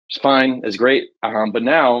It's fine, it's great. But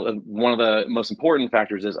now one of the most important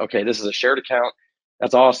factors is, okay, this is a shared account.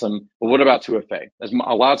 That's awesome. But what about 2FA? As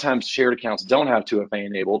a lot of times shared accounts don't have 2FA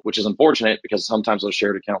enabled, which is unfortunate because sometimes those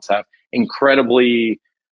shared accounts have incredibly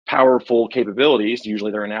powerful capabilities.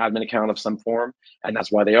 Usually they're an admin account of some form, and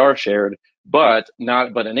that's why they are shared. But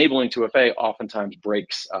enabling 2FA oftentimes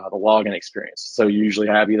breaks the login experience. So you usually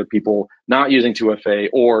have either people not using 2FA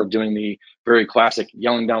or doing the very classic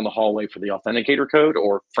yelling down the hallway for the authenticator code,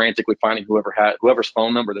 or frantically finding whoever's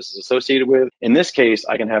phone number this is associated with. In this case,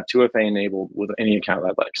 I can have 2FA enabled with any account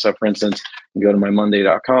I'd like. So for instance, I can go to my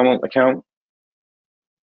monday.com account,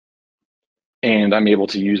 and I'm able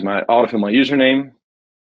to autofill my username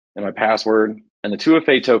and my password, and the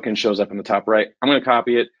 2FA token shows up in the top right. I'm going to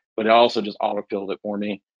copy it, but it also just autofilled it for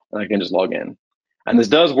me, and I can just log in. And this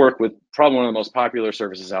does work with probably one of the most popular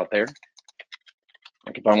services out there.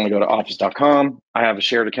 Like if I want to go to office.com, I have a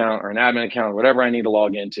shared account or an admin account or whatever I need to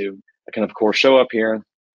log into. I can, of course, show up here,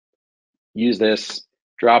 use this,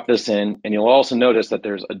 drop this in, and you'll also notice that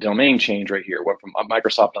there's a domain change right here. Went from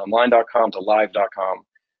microsoftonline.com to live.com.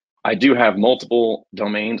 I do have multiple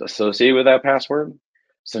domains associated with that password.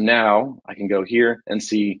 So now I can go here and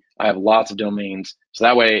see I have lots of domains. So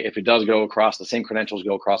that way, if it does go across, the same credentials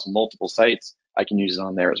go across multiple sites, I can use it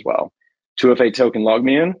on there as well. 2FA token log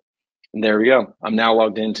me in, and there we go. I'm now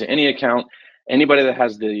logged into any account. Anybody that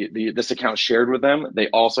has this account shared with them, they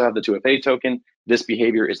also have the 2FA token. This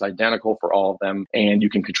behavior is identical for all of them, and you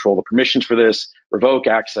can control the permissions for this, revoke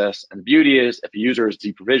access. And the beauty is, if a user is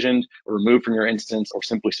deprovisioned or removed from your instance or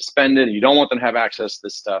simply suspended, and you don't want them to have access to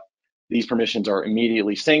this stuff, these permissions are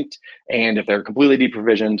immediately synced. And if they're completely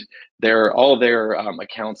deprovisioned, all of their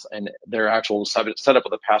accounts and their actual setup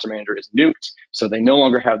of the password manager is nuked. So they no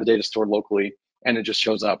longer have the data stored locally, and it just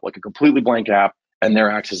shows up like a completely blank app, and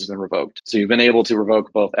their access has been revoked. So you've been able to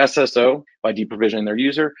revoke both SSO by deprovisioning their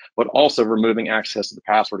user, but also removing access to the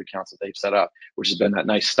password accounts that they've set up, which has been that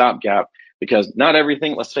nice stopgap. Because not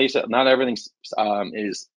everything, let's face it, not everything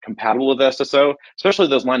is compatible with SSO, especially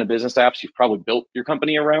those line of business apps you've probably built your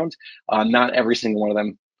company around. Not every single one of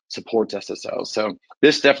them supports SSO. So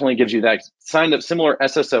this definitely gives you that similar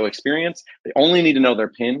SSO experience. They only need to know their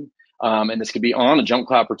PIN, and this could be on a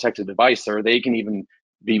JumpCloud protected device, or it can even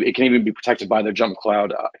be protected by their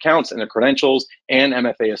JumpCloud accounts and their credentials and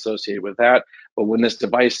MFA associated with that. But when this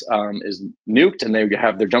device is nuked and they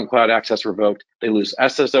have their JumpCloud access revoked, they lose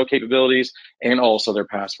SSO capabilities and also their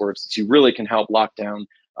passwords. So you really can help lock down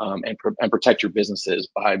and protect your businesses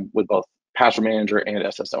with both Password Manager and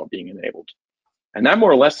SSO being enabled. And that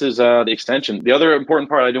more or less is the extension. The other important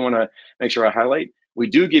part I do want to make sure I highlight, we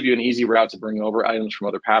do give you an easy route to bring over items from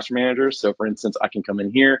other password managers. So for instance, I can come in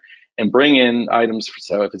here and bring in items.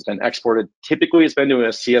 So if it's been exported, typically it's been to a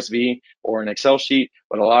CSV or an Excel sheet,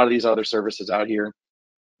 but a lot of these other services out here,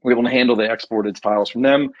 we're able to handle the exported files from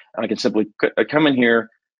them. And I can simply come in here,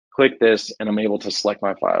 click this, and I'm able to select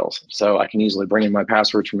my files. So I can easily bring in my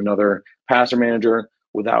passwords from another password manager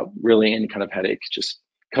without really any kind of headache. Just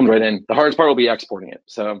comes right in. The hardest part will be exporting it.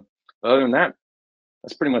 So other than that,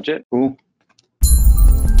 that's pretty much it. Cool.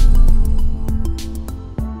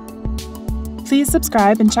 Please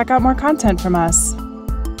subscribe and check out more content from us.